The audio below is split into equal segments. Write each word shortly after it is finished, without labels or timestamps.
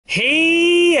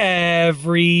Hey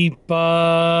everybody,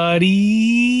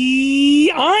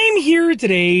 I'm here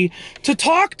today to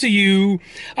talk to you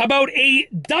about a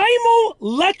Dymo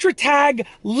Letratag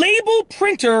label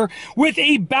printer with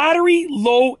a battery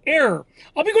low error.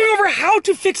 I'll be going over how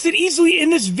to fix it easily in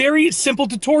this very simple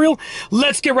tutorial.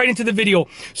 Let's get right into the video.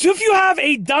 So if you have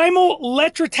a Dymo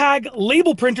Letratag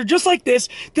label printer just like this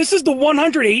is the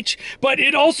 100H, but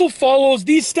it also follows,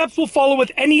 these steps will follow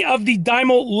with any of the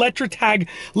Dymo Letratag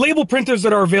label printers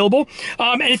that are available.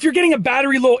 And if you're getting a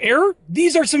battery low error,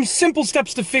 these are some simple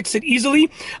steps to fix it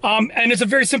easily. And it's a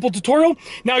very simple tutorial.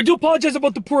 Now I do apologize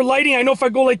about the poor lighting. I know if I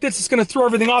go like this, it's going to throw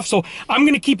everything off. So I'm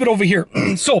going to keep it over here.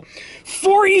 So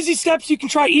 4 easy steps. You can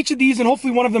try each of these and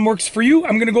hopefully one of them works for you.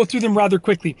 I'm going to go through them rather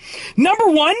quickly. Number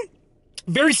one,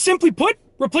 very simply put,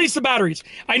 replace the batteries.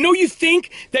 I know you think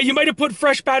that you might have put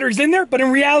fresh batteries in there, but in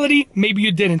reality, maybe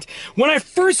you didn't. When I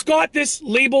first got this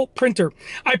label printer,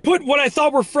 I put what I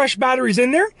thought were fresh batteries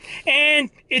in there, and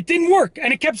it didn't work,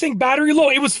 and it kept saying battery low.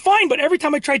 It was fine, but every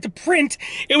time I tried to print,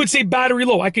 it would say battery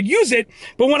low. I could use it,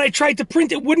 but when I tried to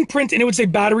print, it wouldn't print, and it would say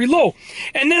battery low.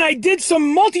 And then I did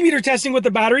some multimeter testing with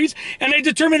the batteries, and I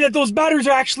determined that those batteries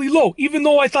are actually low. Even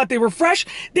though I thought they were fresh,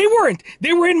 they weren't.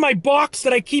 They were in my box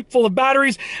that I keep full of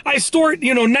batteries. I store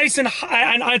it, nice and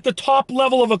high and at the top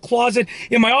level of a closet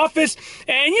in my office.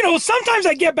 And, sometimes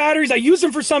I get batteries, I use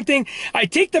them for something, I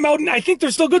take them out and I think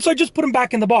they're still good, so I just put them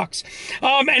back in the box.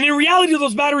 And in reality,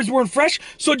 those batteries weren't fresh,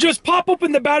 so just pop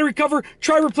open the battery cover,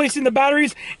 try replacing the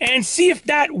batteries, and see if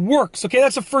that works. Okay,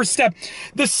 that's the first step.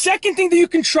 The second thing that you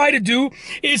can try to do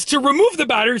is to remove the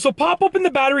batteries. So pop open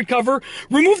the battery cover,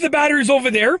 remove the batteries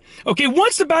over there. Okay,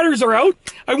 once the batteries are out,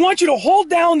 I want you to hold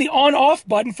down the on-off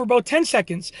button for about 10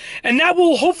 seconds, and that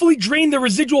will hopefully drain the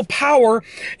residual power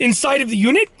inside of the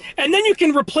unit, and then you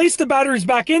can replace the batteries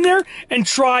back in there and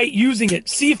try using it.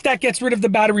 See if that gets rid of the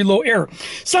battery low error.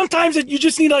 Sometimes you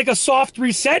just need like a soft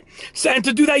reset, and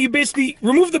to do that you basically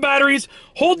remove the batteries,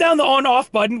 hold down the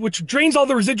on-off button, which drains all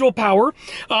the residual power,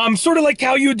 sort of like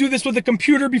how you would do this with a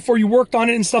computer before you worked on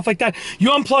it and stuff like that. You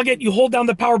unplug it, you hold down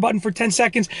the power button for 10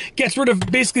 seconds, gets rid of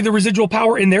basically the residual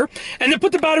power in there, and then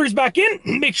put the batteries back in,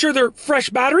 make sure they're fresh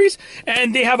batteries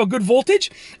and they have a good voltage,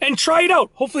 and try it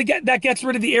out. Hopefully that gets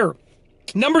rid of the error.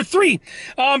 Number 3,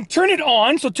 turn it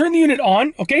on. So turn the unit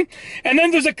on, okay? And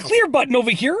then there's a clear button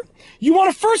over here. You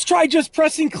want to first try just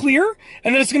pressing clear,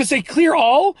 and then it's going to say clear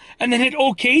all, and then hit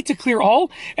OK to clear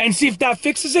all, and see if that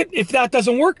fixes it. If that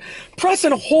doesn't work, press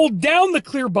and hold down the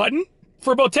clear button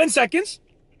for about 10 seconds.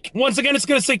 Once again, it's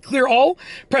going to say clear all.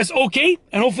 Press OK,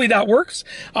 and hopefully that works.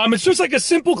 It's just like a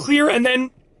simple clear, and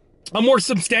then a more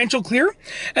substantial clear.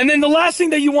 And then the last thing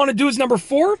that you want to do is number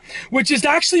 4, which is to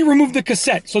actually remove the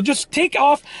cassette. So just take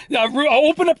off,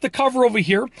 open up the cover over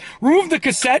here, remove the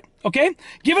cassette, okay?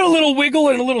 Give it a little wiggle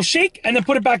and a little shake, and then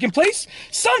put it back in place.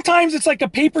 Sometimes it's like a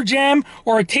paper jam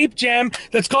or a tape jam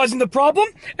that's causing the problem,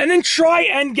 and then try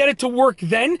and get it to work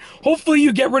then. Hopefully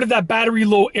you get rid of that battery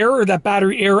low error or that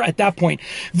battery error at that point.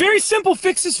 Very simple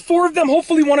fixes, 4 of them.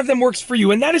 Hopefully one of them works for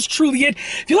you, and that is truly it.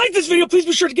 If you like this video, please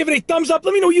be sure to give it a thumbs up.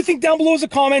 Let me know what you think down below as a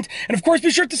comment, and of course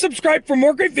be sure to subscribe for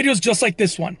more great videos just like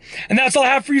this one. And that's all I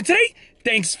have for you today.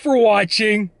 Thanks for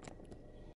watching.